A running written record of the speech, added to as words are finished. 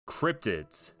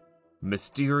Cryptids.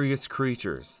 Mysterious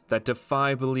creatures that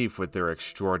defy belief with their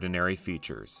extraordinary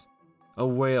features. A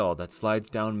whale that slides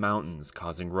down mountains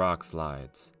causing rock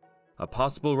slides. A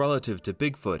possible relative to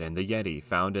Bigfoot and the Yeti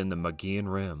found in the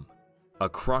Magean Rim. A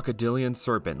crocodilian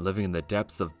serpent living in the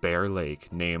depths of Bear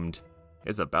Lake named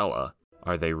Isabella.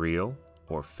 Are they real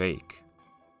or fake?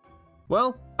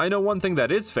 Well, I know one thing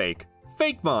that is fake.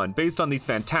 Fakemon, based on these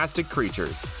fantastic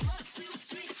creatures.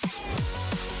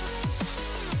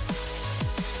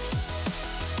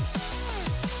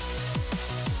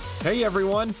 Hey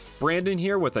everyone, Brandon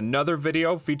here with another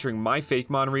video featuring my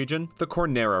Fakemon region, the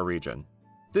Cornera region.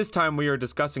 This time we are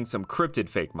discussing some cryptid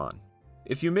Fakemon.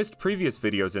 If you missed previous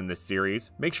videos in this series,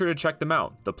 make sure to check them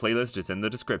out, the playlist is in the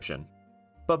description.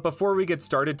 But before we get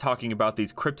started talking about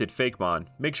these cryptid Fakemon,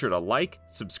 make sure to like,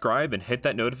 subscribe, and hit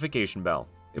that notification bell.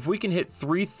 If we can hit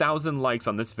 3,000 likes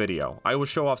on this video, I will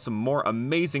show off some more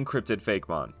amazing cryptid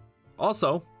Fakemon.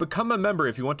 Also, become a member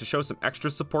if you want to show some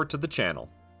extra support to the channel.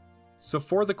 So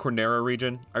for the Cornera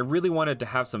region, I really wanted to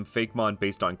have some Fakemon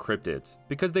based on cryptids,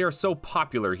 because they are so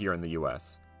popular here in the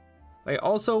US. I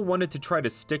also wanted to try to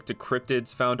stick to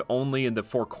cryptids found only in the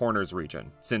Four Corners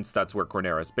region, since that's where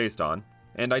Cornera is based on,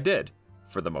 and I did,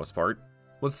 for the most part,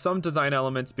 with some design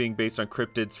elements being based on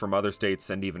cryptids from other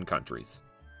states and even countries.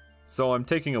 So I'm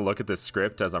taking a look at this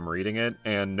script as I'm reading it,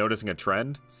 and noticing a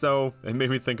trend, so it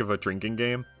made me think of a drinking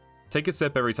game. Take a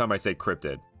sip every time I say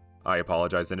cryptid. I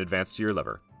apologize in advance to your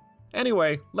liver.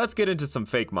 Anyway, let's get into some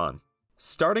Fakemon.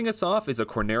 Starting us off is a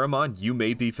Corneramon you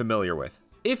may be familiar with,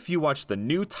 if you watched the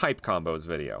new type combos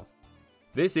video.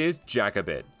 This is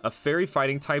Jacobid, a fairy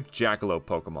fighting type jackalope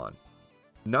Pokemon.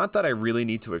 Not that I really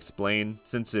need to explain,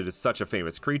 since it is such a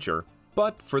famous creature,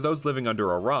 but for those living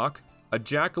under a rock, a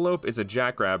jackalope is a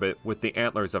jackrabbit with the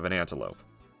antlers of an antelope.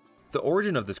 The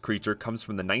origin of this creature comes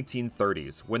from the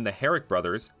 1930s, when the Herrick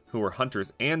brothers, who were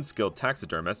hunters and skilled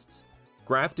taxidermists,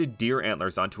 grafted deer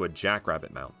antlers onto a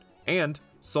jackrabbit mount, and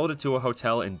sold it to a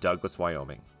hotel in Douglas,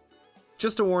 Wyoming.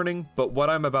 Just a warning, but what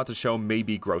I'm about to show may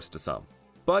be gross to some.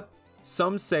 But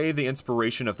some say the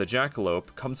inspiration of the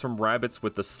jackalope comes from rabbits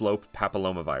with the slope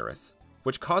papillomavirus,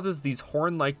 which causes these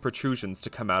horn-like protrusions to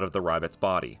come out of the rabbit's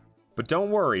body. But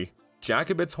don't worry,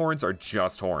 Jacobid's horns are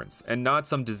just horns, and not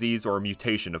some disease or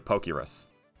mutation of Pokerus.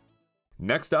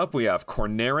 Next up we have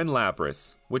Corneran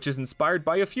Lapras, which is inspired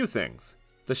by a few things.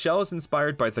 The shell is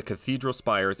inspired by the cathedral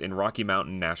spires in Rocky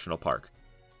Mountain National Park.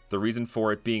 The reason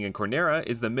for it being in Cornera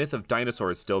is the myth of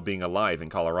dinosaurs still being alive in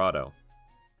Colorado.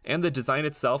 And the design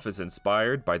itself is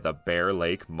inspired by the Bear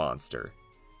Lake monster.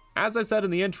 As I said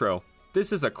in the intro,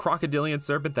 this is a crocodilian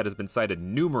serpent that has been sighted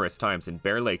numerous times in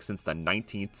Bear Lake since the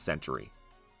 19th century.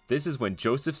 This is when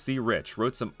Joseph C. Rich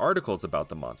wrote some articles about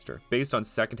the monster based on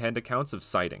secondhand accounts of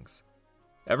sightings.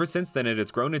 Ever since then, it has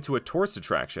grown into a tourist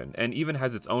attraction and even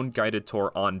has its own guided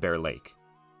tour on Bear Lake.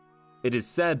 It is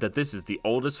said that this is the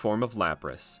oldest form of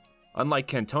Lapras. Unlike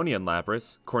Cantonian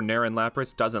Lapras, Corneran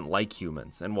Lapras doesn't like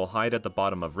humans and will hide at the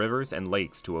bottom of rivers and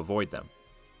lakes to avoid them.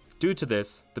 Due to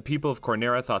this, the people of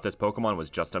Cornera thought this Pokemon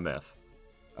was just a myth.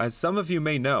 As some of you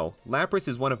may know, Lapras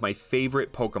is one of my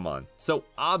favorite Pokemon, so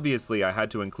obviously I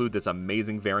had to include this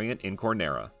amazing variant in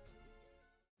Cornera.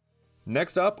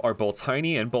 Next up are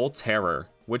Boltiny and Bolterror,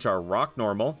 which are Rock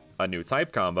Normal, a new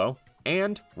type combo,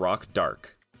 and Rock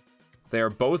Dark. They are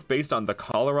both based on the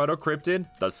Colorado cryptid,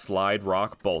 the Slide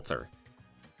Rock Bolter.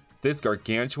 This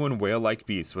gargantuan whale-like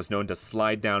beast was known to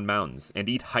slide down mountains and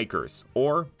eat hikers,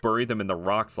 or bury them in the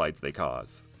rock slides they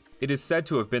cause. It is said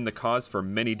to have been the cause for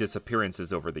many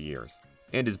disappearances over the years,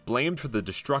 and is blamed for the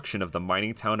destruction of the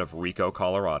mining town of Rico,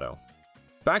 Colorado.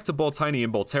 Back to Boltiny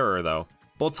and Bolterror though.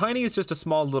 Boltiny is just a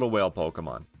small little whale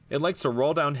Pokemon. It likes to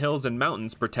roll down hills and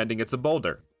mountains pretending it's a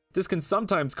boulder. This can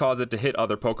sometimes cause it to hit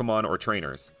other Pokemon or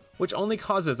trainers, which only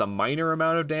causes a minor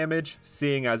amount of damage,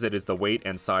 seeing as it is the weight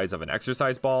and size of an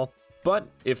exercise ball, but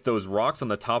if those rocks on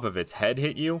the top of its head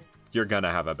hit you, you're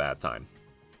gonna have a bad time.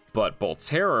 But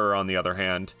Bolterror, on the other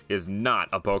hand, is not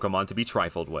a Pokemon to be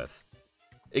trifled with.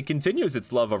 It continues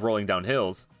its love of rolling down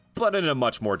hills, but in a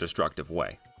much more destructive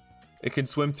way. It can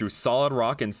swim through solid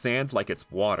rock and sand like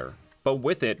it's water, but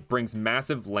with it brings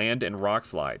massive land and rock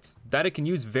slides that it can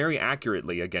use very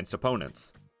accurately against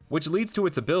opponents. Which leads to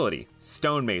its ability,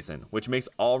 Stonemason, which makes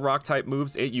all rock type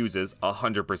moves it uses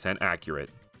 100% accurate.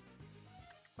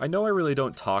 I know I really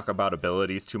don't talk about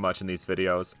abilities too much in these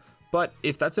videos, but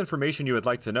if that's information you would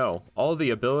like to know, all the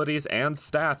abilities and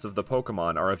stats of the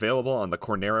Pokemon are available on the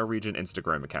Cornera region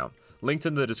Instagram account, linked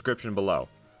in the description below,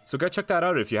 so go check that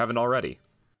out if you haven't already.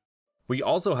 We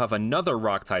also have another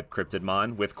Rock-type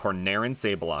Cryptidmon with Corneran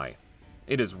Sableye.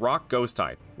 It is Rock Ghost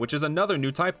type, which is another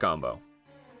new type combo.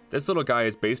 This little guy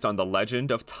is based on the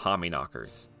legend of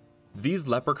Tommyknockers. These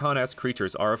leprechaun-esque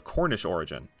creatures are of Cornish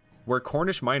origin, where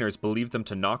Cornish miners believed them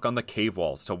to knock on the cave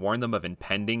walls to warn them of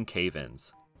impending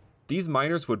cave-ins. These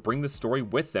miners would bring the story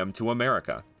with them to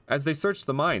America, as they searched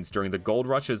the mines during the gold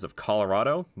rushes of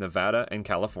Colorado, Nevada, and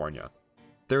California.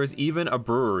 There is even a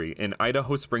brewery in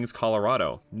Idaho Springs,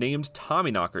 Colorado, named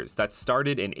Tommyknockers that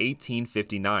started in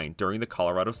 1859 during the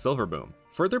Colorado Silver Boom,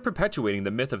 further perpetuating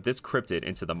the myth of this cryptid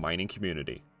into the mining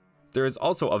community. There is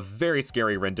also a very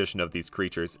scary rendition of these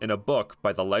creatures in a book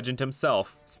by the legend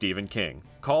himself, Stephen King,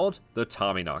 called The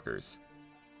Tommyknockers.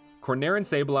 Cornerian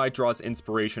Sableye draws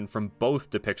inspiration from both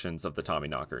depictions of the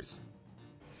Tommyknockers.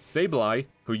 Sableye,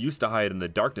 who used to hide in the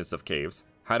darkness of caves,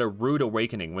 had a rude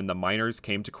awakening when the miners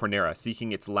came to Cornera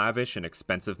seeking its lavish and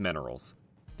expensive minerals.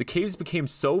 The caves became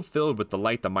so filled with the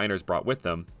light the miners brought with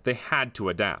them, they had to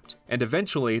adapt, and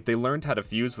eventually they learned how to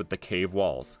fuse with the cave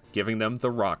walls, giving them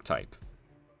the rock type.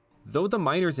 Though the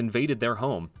miners invaded their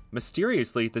home,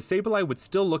 mysteriously the Sableye would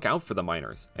still look out for the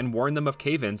miners and warn them of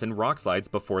cave-ins and rock slides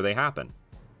before they happen.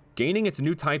 Gaining its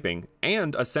new typing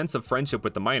and a sense of friendship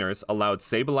with the miners allowed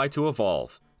Sableye to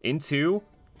evolve into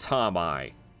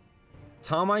Tomeye.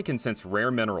 Tomeye can sense rare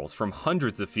minerals from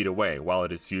hundreds of feet away while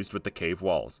it is fused with the cave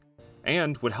walls,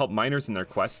 and would help miners in their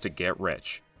quests to get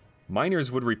rich.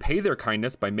 Miners would repay their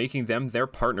kindness by making them their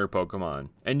partner Pokémon,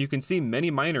 and you can see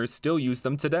many miners still use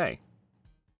them today.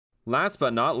 Last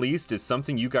but not least is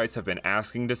something you guys have been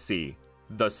asking to see,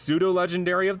 the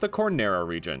pseudo-legendary of the Cornera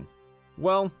region.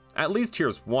 Well, at least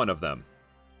here's one of them.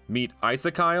 Meet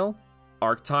Icicile,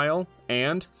 Arctile,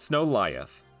 and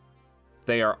Snowliath.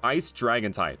 They are Ice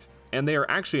Dragon type, and they are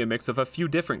actually a mix of a few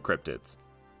different cryptids: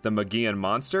 the Magian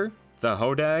Monster, the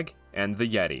Hodag, and the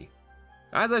Yeti.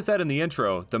 As I said in the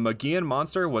intro, the Magian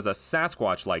Monster was a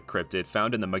Sasquatch-like cryptid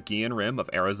found in the Magian Rim of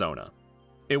Arizona.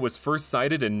 It was first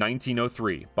sighted in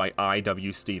 1903 by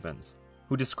I.W. Stevens,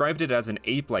 who described it as an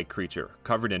ape-like creature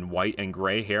covered in white and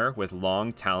gray hair with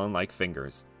long talon-like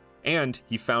fingers, and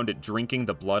he found it drinking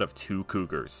the blood of 2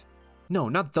 cougars. No,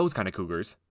 not those kind of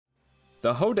cougars.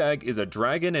 The Hodag is a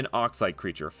dragon and ox-like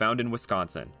creature found in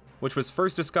Wisconsin, which was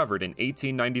first discovered in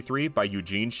 1893 by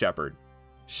Eugene Shepard.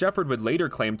 Shepard would later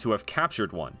claim to have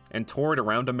captured one and toured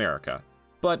around America,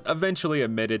 but eventually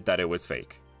admitted that it was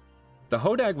fake. The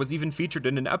Hodag was even featured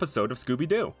in an episode of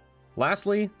Scooby-Doo.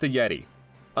 Lastly, the Yeti.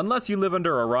 Unless you live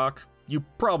under a rock, you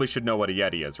probably should know what a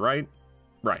Yeti is, right?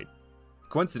 Right.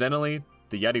 Coincidentally,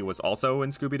 the Yeti was also in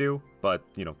Scooby-Doo, but,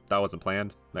 that wasn't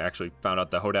planned. I actually found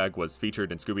out the Hodag was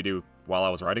featured in Scooby-Doo while I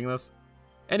was writing this.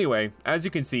 Anyway, as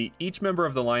you can see, each member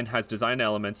of the line has design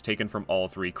elements taken from all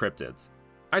 3 cryptids.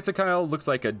 Icicile looks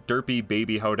like a derpy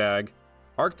baby Hodag,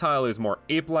 Arctile is more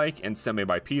ape-like and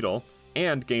semi-bipedal,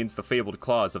 and gains the fabled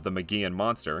claws of the Magian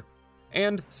Monster,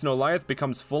 and Snowliath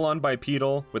becomes full-on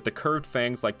bipedal with the curved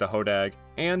fangs like the Hodag,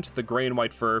 and the gray and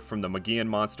white fur from the Magian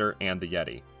Monster and the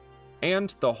Yeti.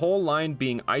 And the whole line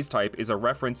being Ice-type is a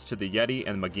reference to the Yeti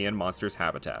and Magian Monster's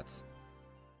habitats.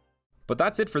 But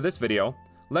that's it for this video.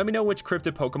 Let me know which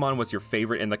cryptid Pokemon was your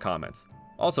favorite in the comments.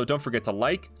 Also, don't forget to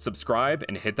like, subscribe,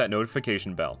 and hit that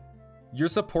notification bell. Your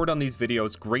support on these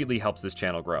videos greatly helps this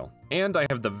channel grow, and I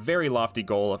have the very lofty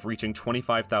goal of reaching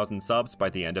 25,000 subs by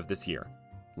the end of this year.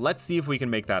 Let's see if we can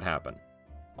make that happen.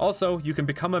 Also, you can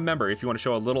become a member if you want to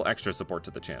show a little extra support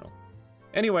to the channel.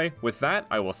 Anyway, with that,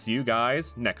 I will see you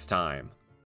guys next time.